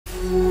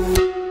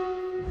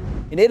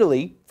In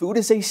Italy, food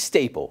is a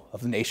staple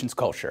of the nation's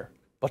culture.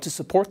 But to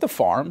support the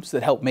farms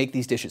that help make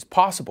these dishes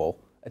possible,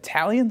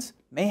 Italians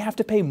may have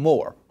to pay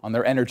more on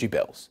their energy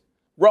bills.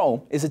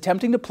 Rome is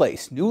attempting to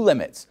place new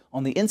limits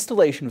on the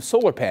installation of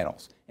solar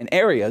panels in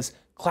areas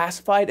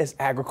classified as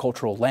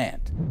agricultural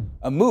land.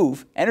 A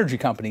move, energy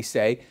companies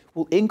say,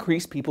 will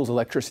increase people's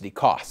electricity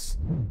costs.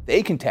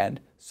 They contend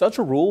such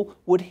a rule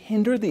would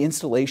hinder the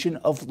installation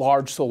of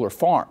large solar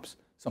farms,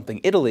 something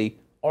Italy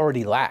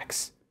already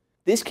lacks.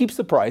 This keeps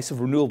the price of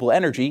renewable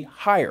energy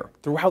higher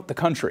throughout the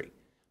country.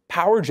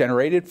 Power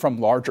generated from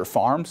larger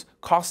farms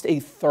cost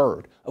a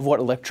third of what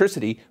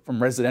electricity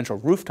from residential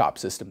rooftop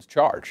systems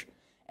charge.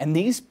 And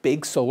these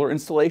big solar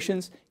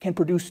installations can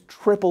produce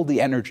triple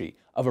the energy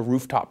of a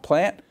rooftop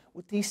plant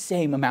with the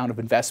same amount of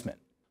investment.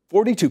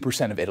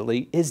 42% of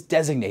Italy is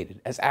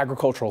designated as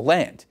agricultural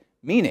land,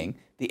 meaning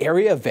the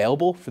area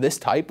available for this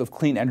type of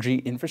clean energy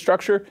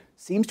infrastructure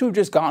seems to have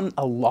just gotten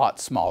a lot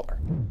smaller.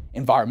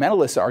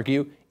 Environmentalists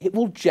argue it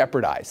will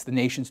jeopardize the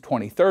nation's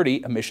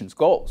 2030 emissions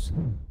goals.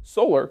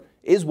 Solar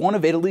is one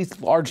of Italy's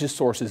largest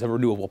sources of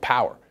renewable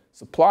power,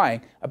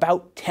 supplying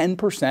about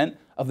 10%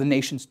 of the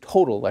nation's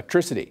total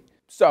electricity.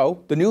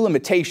 So, the new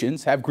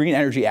limitations have green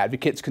energy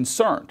advocates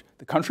concerned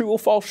the country will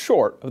fall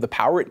short of the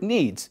power it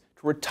needs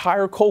to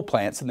retire coal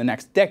plants in the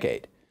next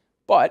decade.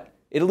 But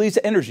Italy's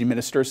energy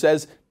minister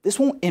says this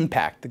won't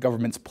impact the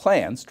government's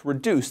plans to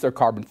reduce their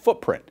carbon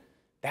footprint.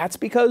 That's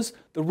because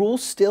the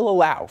rules still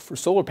allow for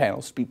solar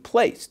panels to be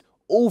placed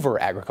over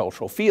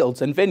agricultural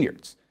fields and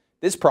vineyards.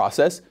 This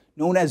process,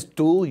 known as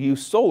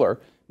dual-use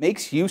solar,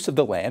 makes use of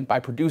the land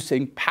by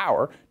producing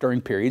power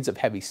during periods of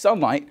heavy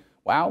sunlight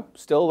while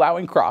still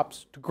allowing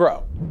crops to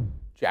grow.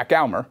 Jack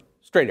Almer,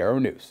 Straight Arrow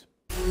News.